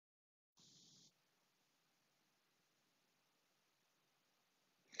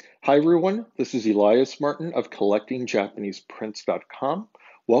Hi everyone, this is Elias Martin of CollectingJapanesePrints.com.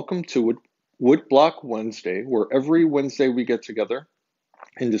 Welcome to Woodblock Wednesday, where every Wednesday we get together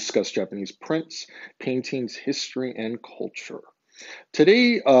and discuss Japanese prints, paintings, history, and culture.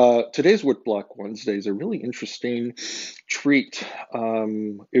 Today's Woodblock Wednesday is a really interesting treat, at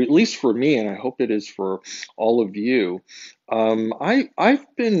least for me, and I hope it is for all of you.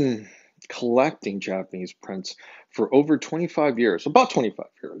 I've been collecting Japanese prints for over 25 years, about 25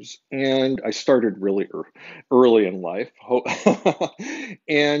 years, and I started really early in life.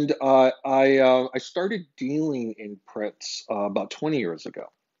 And I started dealing in prints about 20 years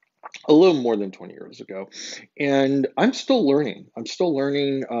ago, a little more than 20 years ago. And I'm still learning. I'm still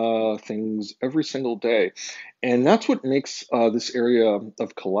learning things every single day. And that's what makes this area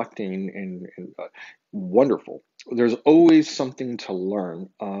of collecting and wonderful. There's always something to learn.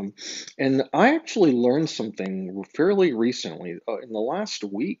 And I actually learned something fairly recently, in the last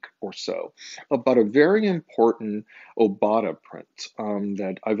week or so, about a very important Obata print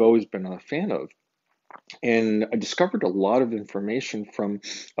that I've always been a fan of. And I discovered a lot of information from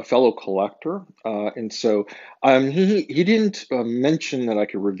a fellow collector. And so he didn't mention that I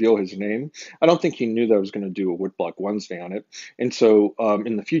could reveal his name. I don't think he knew that I was going to do a Woodblock Wednesday on it. And so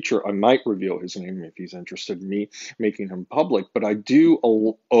in the future, I might reveal his name if he's interested in me making him public. But I do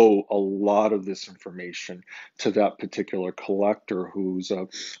owe a lot of this information to that particular collector, who's a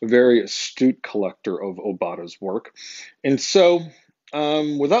very astute collector of Obata's work. And so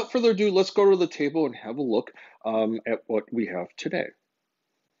without further ado, let's go to the table and have a look at what we have today.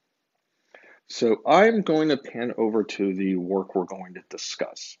 So I'm going to pan over to the work we're going to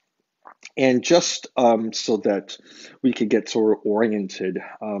discuss. And just so that we could get sort of oriented,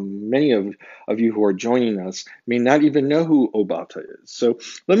 many of you who are joining us may not even know who Obata is. So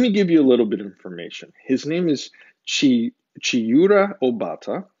let me give you a little bit of information. His name is Chiura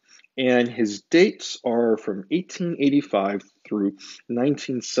Obata, and his dates are from 1885 through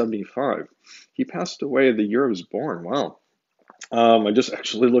 1975. He passed away the year I was born. Wow. I just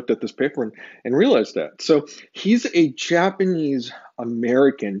actually looked at this paper and realized that. So he's a Japanese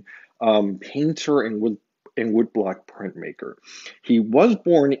American painter and woodblock printmaker. He was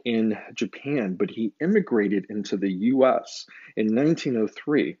born in Japan, but he immigrated into the US in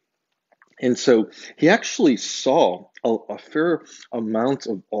 1903. And so he actually saw a fair amount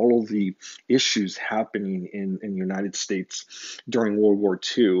of all of the issues happening in the United States during World War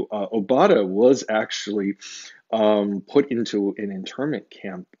II. Obata was actually put into an internment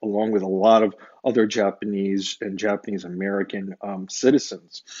camp along with a lot of other Japanese and Japanese American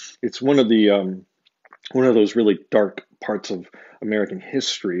citizens. It's one of those really dark parts of American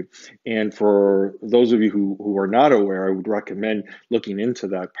history. And for those of you who are not aware, I would recommend looking into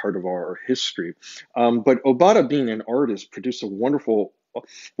that part of our history. But Obata, being an artist, produced a wonderful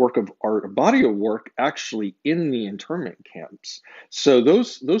work of art, a body of work actually in the internment camps. So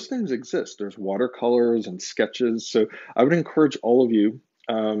those things exist. There's watercolors and sketches. So I would encourage all of you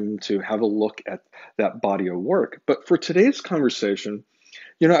to have a look at that body of work. But for today's conversation,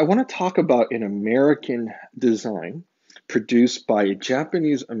 I want to talk about an American design produced by a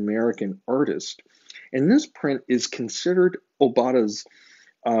Japanese American artist. And this print is considered Obata's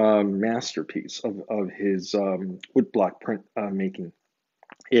masterpiece of his woodblock print making.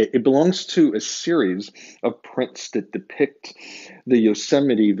 It belongs to a series of prints that depict the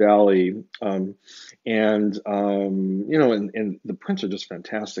Yosemite Valley, and the prints are just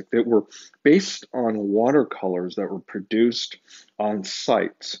fantastic. They were based on watercolors that were produced on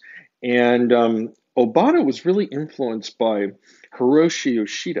site, and Obata was really influenced by Hiroshi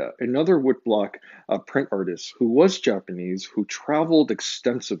Yoshida, another woodblock print artist who was Japanese, who traveled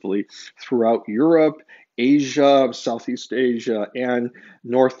extensively throughout Europe, Asia, Southeast Asia, and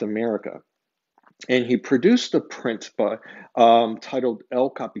North America. And he produced a print titled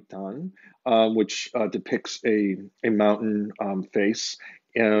El Capitan, which depicts a mountain face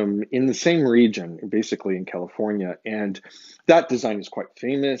in the same region, basically in California. And that design is quite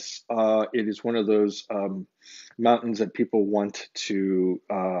famous. It is one of those mountains that people want to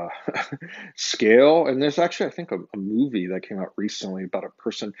scale. And there's actually, I think, a movie that came out recently about a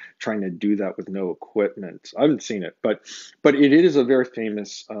person trying to do that with no equipment. I haven't seen it, but it is a very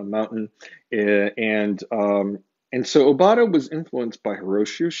famous mountain. And so Obata was influenced by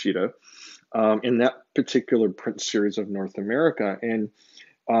Hiroshi Yoshida in that particular print series of North America. And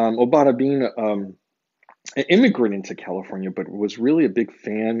Obata, being an immigrant into California, but was really a big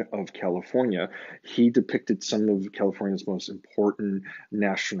fan of California, he depicted some of California's most important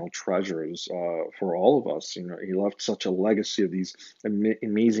national treasures for all of us. He left such a legacy of these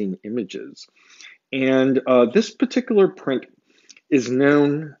amazing images. And this particular print is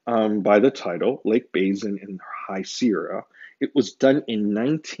known by the title Lake Basin in High Sierra. It was done in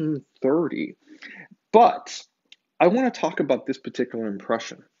 1930. But I want to talk about this particular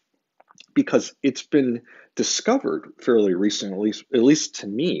impression because it's been discovered fairly recently, at least to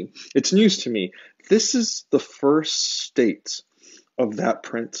me. It's news to me. This is the first state of that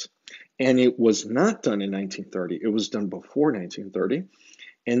print, and it was not done in 1930. It was done before 1930.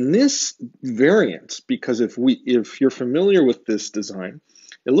 And this variant, because if you're familiar with this design,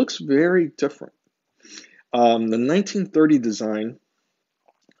 it looks very different. The 1930 design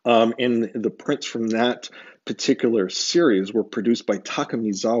and the prints from that particular series were produced by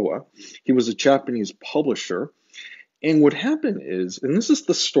Takamizawa. He was a Japanese publisher. And what happened is, and this is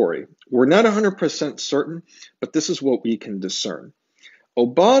the story, we're not 100% certain, but this is what we can discern.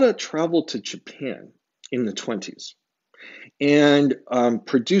 Obata traveled to Japan in the 20s and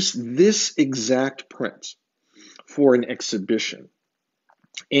produced this exact print for an exhibition.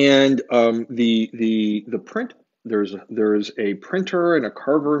 And the print, there's a printer and a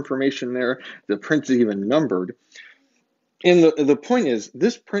carver information there. The print is even numbered. And the point is,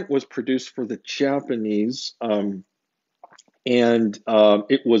 this print was produced for the Japanese, and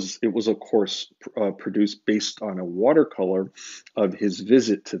it was of course produced based on a watercolor of his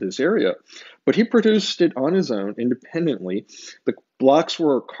visit to this area. But he produced it on his own, independently. The blocks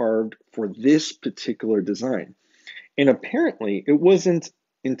were carved for this particular design. And apparently, it wasn't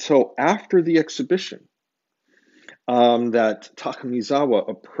until after the exhibition that Takamizawa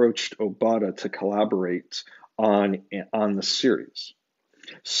approached Obata to collaborate on the series.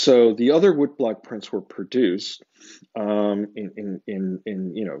 So the other woodblock prints were produced for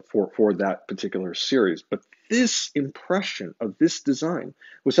that particular series, but this impression of this design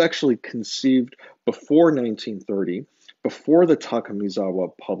was actually conceived before 1930, before the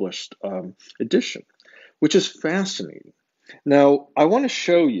Takamizawa published edition, which is fascinating. Now, I want to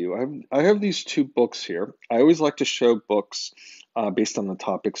show you, I have these two books here. I always like to show books based on the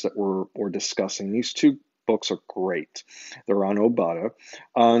topics that we're discussing. These two books are great. They're on Obata.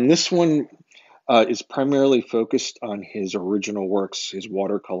 This one is primarily focused on his original works, his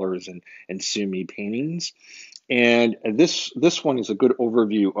watercolors and sumi paintings. And this one is a good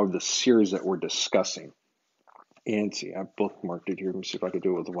overview of the series that we're discussing. And see, I've bookmarked it here. Let me see if I can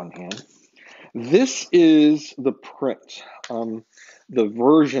do it with one hand. This is the print, the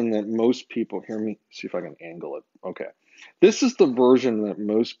version that most people, hear me, see if I can angle it. Okay. This is the version that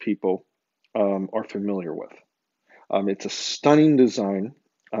most people are familiar with. It's a stunning design,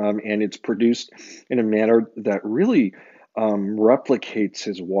 and it's produced in a manner that really replicates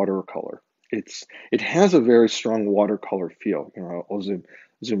his watercolor. It has a very strong watercolor feel. I'll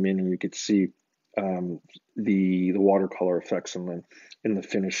zoom in, and you could see the watercolor effects in the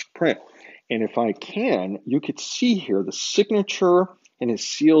finished print. And if I can, you could see here the signature and his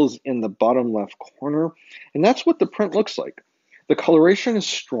seals in the bottom left corner, and that's what the print looks like. The coloration is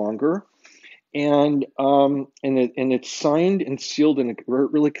stronger, and it's signed and sealed in a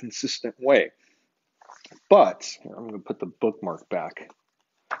really consistent way. But here, I'm going to put the bookmark back.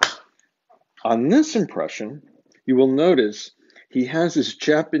 On this impression, you will notice he has his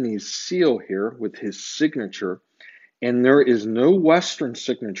Japanese seal here with his signature, and there is no Western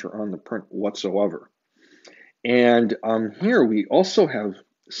signature on the print whatsoever. And here we also have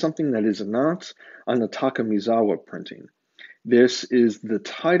something that is not on the Takamizawa printing. This is the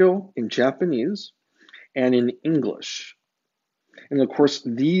title in Japanese and in English. And of course,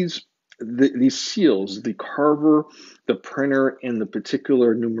 these seals, the carver, the printer, and the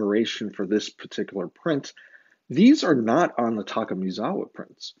particular numeration for this particular print, these are not on the Takamizawa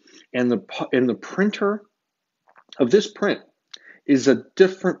prints. And the printer of this print is a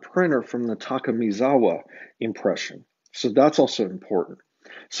different printer from the Takamizawa impression. So that's also important.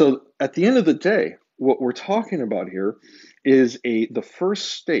 So at the end of the day, what we're talking about here is the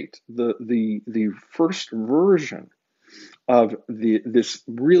first state, the first version of this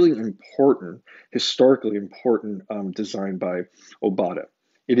really important, historically important design by Obata.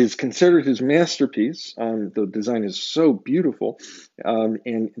 It is considered his masterpiece. The design is so beautiful,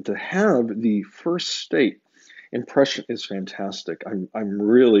 and to have the first state impression is fantastic. I'm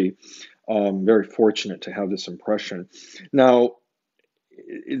really very fortunate to have this impression. Now,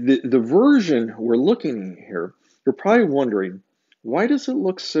 the version we're looking at here, you're probably wondering, why does it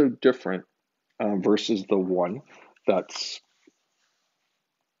look so different versus the one that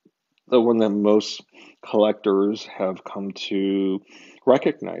most collectors have come to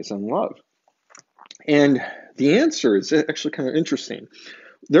recognize and love? And the answer is actually kind of interesting.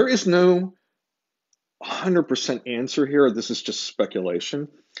 There is no 100% answer here. This is just speculation.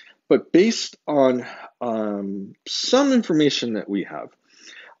 But based on some information that we have,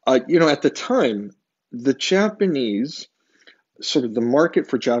 at the time, the Japanese, sort of the market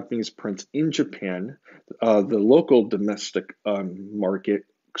for Japanese prints in Japan, the local domestic market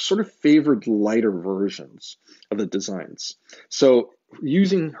sort of favored lighter versions of the designs. So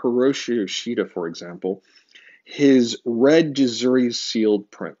using Hiroshi Yoshida, for example, his red Jizuri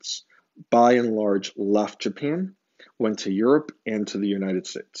sealed prints by and large left Japan, went to Europe and to the United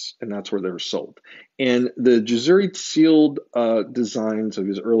States, and that's where they were sold. And the Jizuri sealed designs of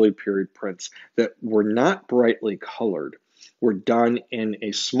his early period prints that were not brightly colored were done in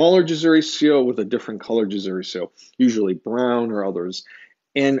a smaller Jizuri seal with a different color Jizuri seal, usually brown or others.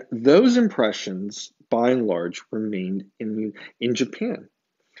 And those impressions, by and large, remained in Japan.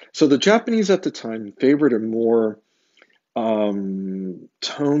 So the Japanese at the time favored a more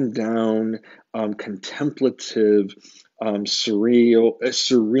toned down, contemplative,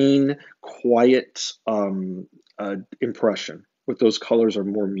 serene, quiet impression. With those colors are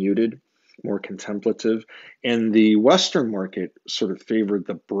more muted, more contemplative, and the Western market sort of favored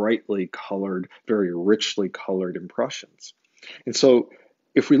the brightly colored, very richly colored impressions. And so,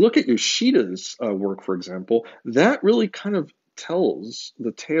 if we look at Yoshida's work, for example, that really kind of tells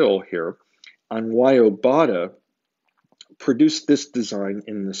the tale here on why Obata produced this design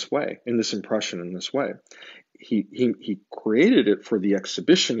in this way, in this impression in this way. He created it for the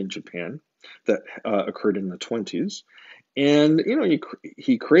exhibition in Japan that occurred in the 20s. And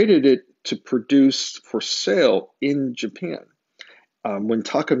he created it to produce for sale in Japan. When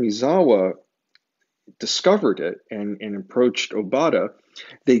Takamizawa discovered it and approached Obata,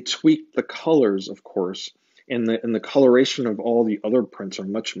 they tweaked the colors, of course, and the coloration of all the other prints are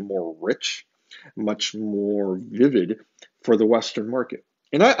much more rich, much more vivid for the Western market.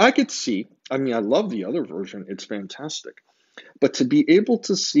 And I could see, I mean, I love the other version, it's fantastic. But to be able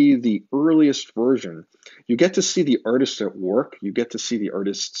to see the earliest version, you get to see the artist at work, you get to see the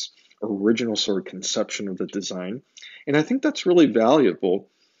artist's original sort of conception of the design. And I think that's really valuable,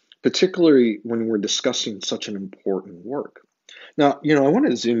 particularly when we're discussing such an important work. Now, I want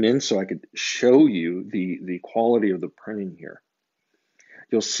to zoom in so I could show you the quality of the printing here.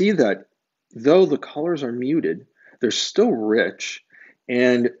 You'll see that though the colors are muted, they're still rich,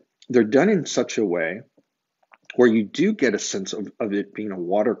 and they're done in such a way where you do get a sense of it being a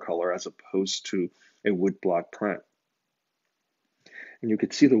watercolor as opposed to a woodblock print. And you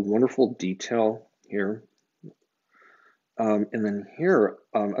could see the wonderful detail here. And then here,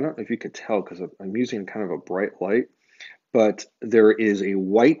 I don't know if you could tell because I'm using kind of a bright light, but there is a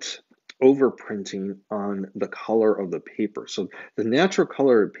white overprinting on the color of the paper. So the natural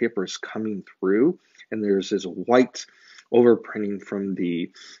color of paper is coming through, and there's this white overprinting from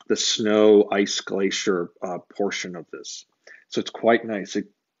the snow ice glacier portion of this. So it's quite nice. It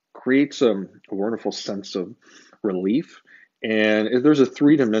creates a wonderful sense of relief, and there's a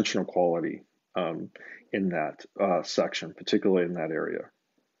three-dimensional quality in that section, particularly in that area.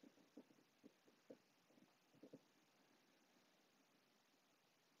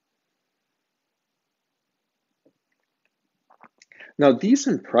 Now, these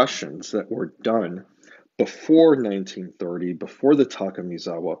impressions that were done before 1930, before the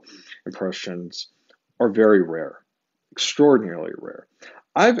Takamizawa impressions, are very rare, extraordinarily rare.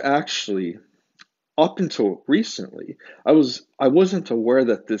 I've actually, up until recently, I wasn't aware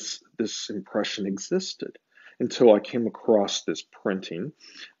that this impression existed until I came across this printing,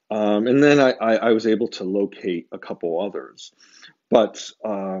 and then I was able to locate a couple others. But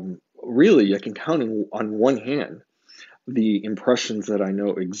really, I can count on one hand the impressions that I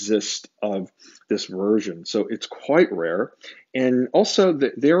know exist of this version. So it's quite rare. And also,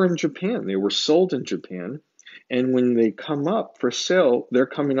 they're in Japan. They were sold in Japan. And when they come up for sale, they're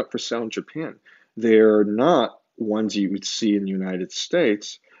coming up for sale in Japan. They're not ones you would see in the United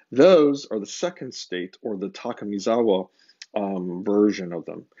States. Those are the second state or the Takamizawa version of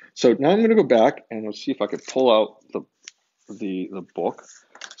them. So now I'm going to go back and I'll see if I could pull out the book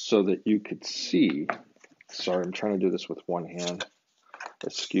so that you could see. Sorry, I'm trying to do this with one hand.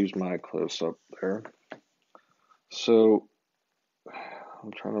 Excuse my close up there. So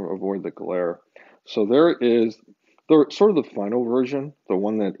I'm trying to avoid the glare. So there is sort of the final version, the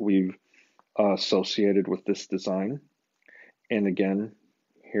one that we've associated with this design. And again,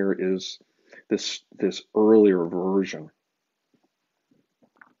 here is this earlier version.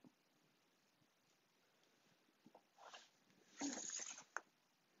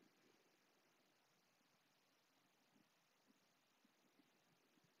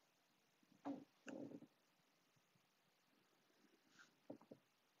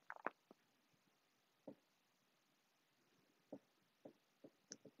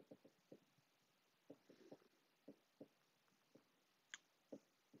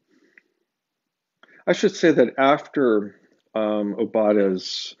 I should say that after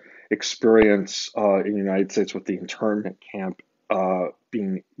Obata's experience in the United States with the internment camp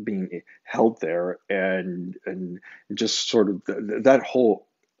being held there, and just sort of that whole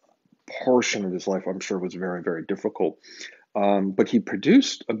portion of his life, I'm sure, was very, very difficult. But he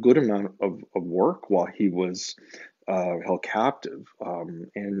produced a good amount of work while he was held captive,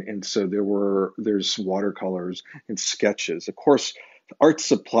 and so there's watercolors and sketches. Of course, art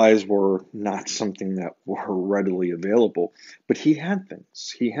supplies were not something that were readily available, but he had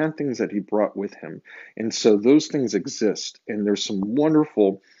things. He had things that he brought with him, and so those things exist. And there's some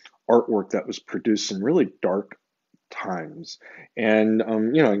wonderful artwork that was produced in really dark times. And I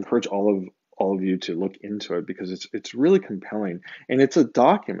encourage all of you to look into it because it's really compelling, and it's a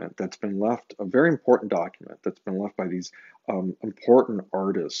document that's been left, a very important document that's been left by these important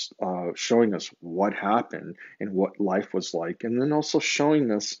artists, showing us what happened and what life was like, and then also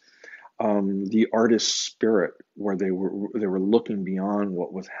showing us the artist's spirit, where they were looking beyond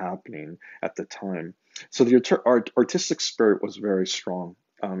what was happening at the time. So the artistic spirit was very strong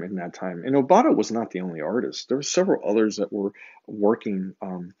in that time. And Obata was not the only artist. There were several others that were working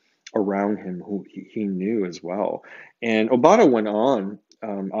around him who he knew as well. And Obata went on.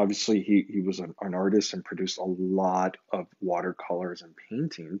 Obviously, he was an artist and produced a lot of watercolors and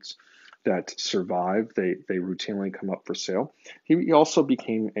paintings that survive. They routinely come up for sale. He also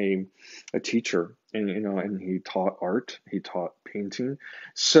became a teacher, and and he taught art. He taught painting.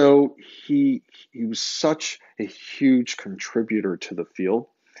 So he was such a huge contributor to the field.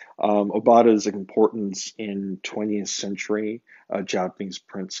 Obata's importance in 20th century Japanese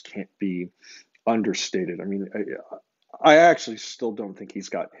prints can't be understated. I mean, I actually still don't think he's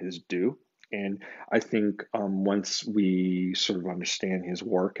got his due. And I think once we sort of understand his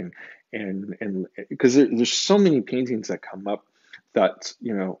work, and because there's so many paintings that come up that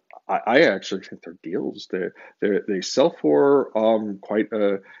I actually think they're deals. They sell for quite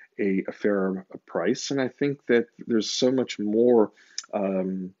a fair price, and I think that there's so much more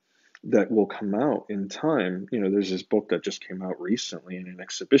um, that will come out in time. There's this book that just came out recently in an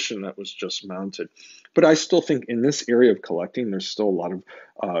exhibition that was just mounted. But I still think in this area of collecting, there's still a lot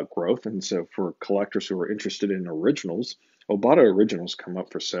of growth. And so for collectors who are interested in originals, Obata originals come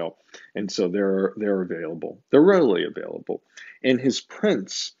up for sale, and so they're available. They're readily available, and his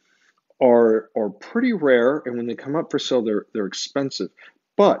prints are pretty rare. And when they come up for sale, they're expensive.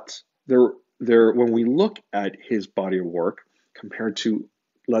 But they're when we look at his body of work compared to,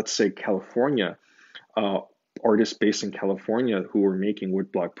 let's say, California, uh, artists based in California who are making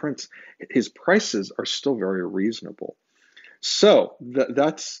woodblock prints, his prices are still very reasonable. So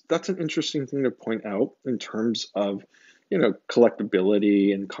that's an interesting thing to point out in terms of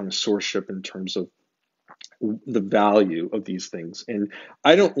collectability and connoisseurship in terms of the value of these things. And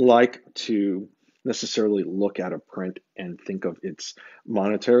I don't like to necessarily look at a print and think of its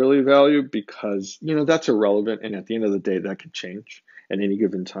monetarily value because, that's irrelevant. And at the end of the day, that could change at any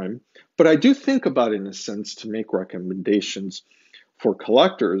given time. But I do think about it in a sense to make recommendations for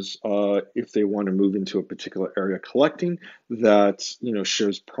collectors if they want to move into a particular area collecting that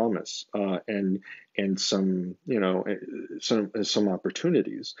shows promise and some some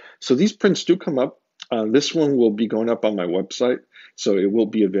opportunities. So these prints do come up. This one will be going up on my website, so it will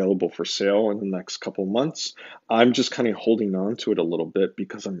be available for sale in the next couple months. I'm just kind of holding on to it a little bit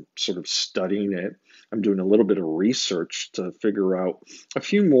because I'm sort of studying it. I'm doing a little bit of research to figure out a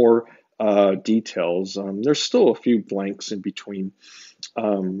few more details. There's still a few blanks in between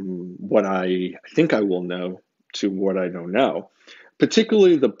what I think I will know to what I know now,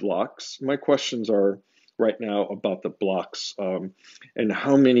 particularly the blocks. My questions are right now about the blocks and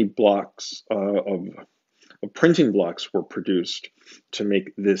how many blocks of printing blocks were produced to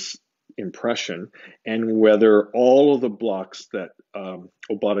make this impression, and whether all of the blocks that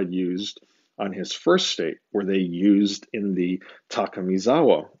Obata used on his first state were they used in the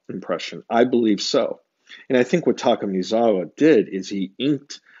Takamizawa impression. I believe so. And I think what Takamizawa did is he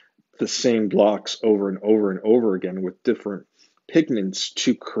inked the same blocks over and over and over again with different pigments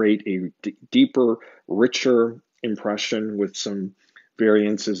to create a deeper, richer impression with some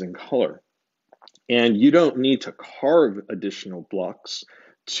variances in color. And you don't need to carve additional blocks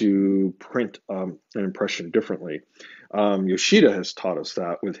to print an impression differently. Yoshida has taught us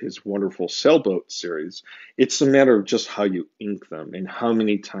that with his wonderful sailboat series. It's a matter of just how you ink them and how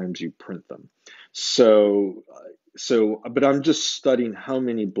many times you print them. So, but I'm just studying how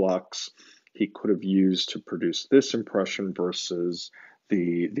many blocks he could have used to produce this impression versus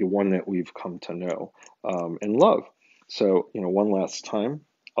the one that we've come to know and love. So, one last time,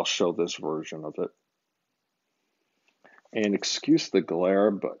 I'll show this version of it. And excuse the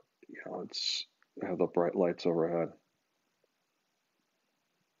glare, but it's have the bright lights overhead.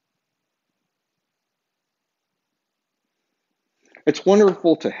 It's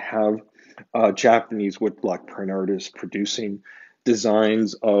wonderful to have Japanese woodblock print artists producing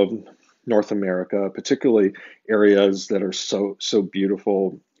designs of North America, particularly areas that are so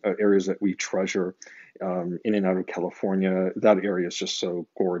beautiful, areas that we treasure in and out of California. That area is just so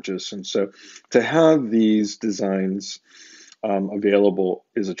gorgeous, and so to have these designs available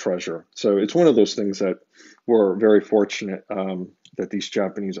is a treasure. So it's one of those things that we're very fortunate that these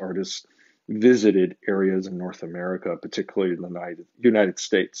Japanese artists visited areas in North America, particularly in the United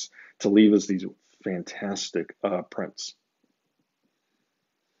States, to leave us these fantastic prints.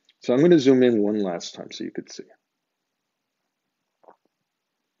 So I'm going to zoom in one last time so you could see.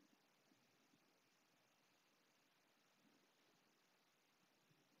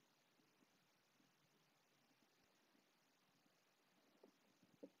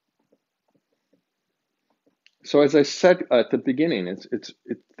 So as I said at the beginning, it's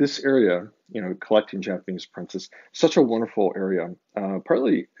this area, collecting Japanese prints is such a wonderful area.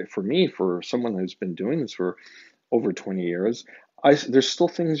 Partly for me, for someone who's been doing this for over 20 years, there's still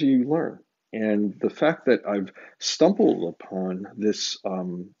things you learn. And the fact that I've stumbled upon this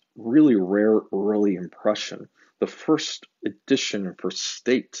really rare early impression, the first edition or first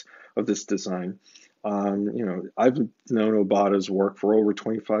state of this design, I've known Obata's work for over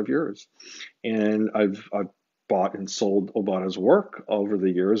 25 years. And I've bought and sold Obata's work over the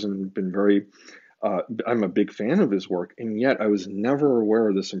years and been I'm a big fan of his work, and yet I was never aware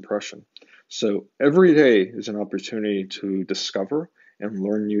of this impression. So every day is an opportunity to discover and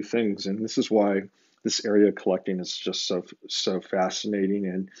learn new things, and this is why this area of collecting is just so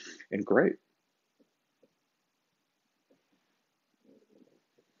fascinating and great.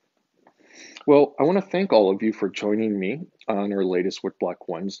 Well, I want to thank all of you for joining me on our latest Woodblock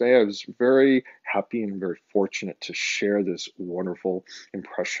Wednesday. I was very happy and very fortunate to share this wonderful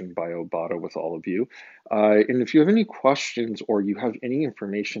impression by Obata with all of you. And if you have any questions or you have any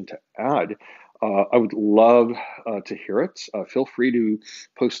information to add, I would love to hear it. Feel free to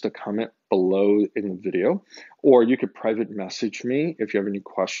post a comment below in the video, or you could private message me if you have any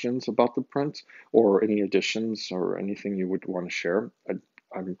questions about the print or any additions or anything you would want to share.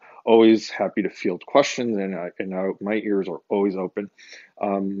 I'm always happy to field questions, and my ears are always open.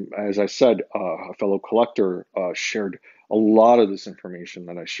 As I said, a fellow collector shared a lot of this information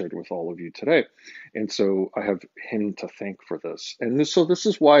that I shared with all of you today, and so I have him to thank for this. And so this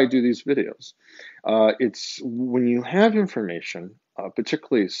is why I do these videos. It's when you have information,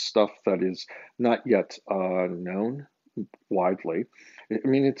 particularly stuff that is not yet known widely. I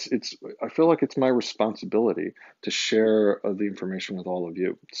mean, it's. I feel like it's my responsibility to share the information with all of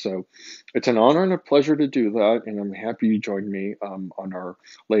you. So, it's an honor and a pleasure to do that, and I'm happy you joined me on our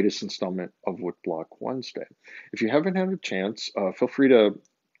latest installment of Woodblock Wednesday. If you haven't had a chance, feel free to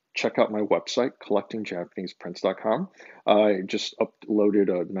check out my website, collectingjapaneseprints.com. I just uploaded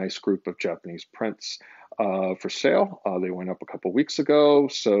a nice group of Japanese prints for sale. They went up a couple weeks ago,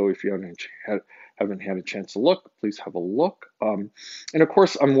 so if you haven't had a chance to look, please have a look. And of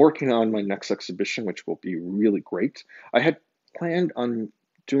course, I'm working on my next exhibition, which will be really great. I had planned on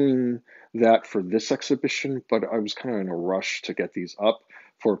doing that for this exhibition, but I was kind of in a rush to get these up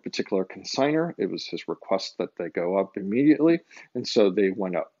for a particular consigner. It was his request that they go up immediately, and so they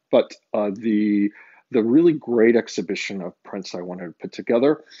went up. But the really great exhibition of prints I wanted to put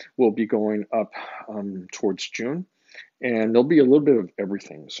together will be going up towards June, and there'll be a little bit of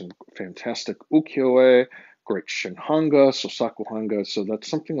everything. Some fantastic ukiyo-e, great shinhanga, sosakuhanga. So that's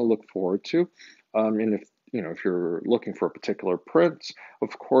something to look forward to. And if you're looking for a particular print,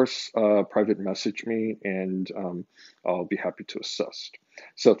 of course, private message me, and I'll be happy to assist.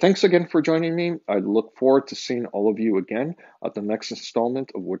 So thanks again for joining me. I look forward to seeing all of you again at the next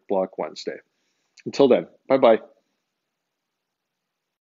installment of Woodblock Wednesday. Until then, bye bye.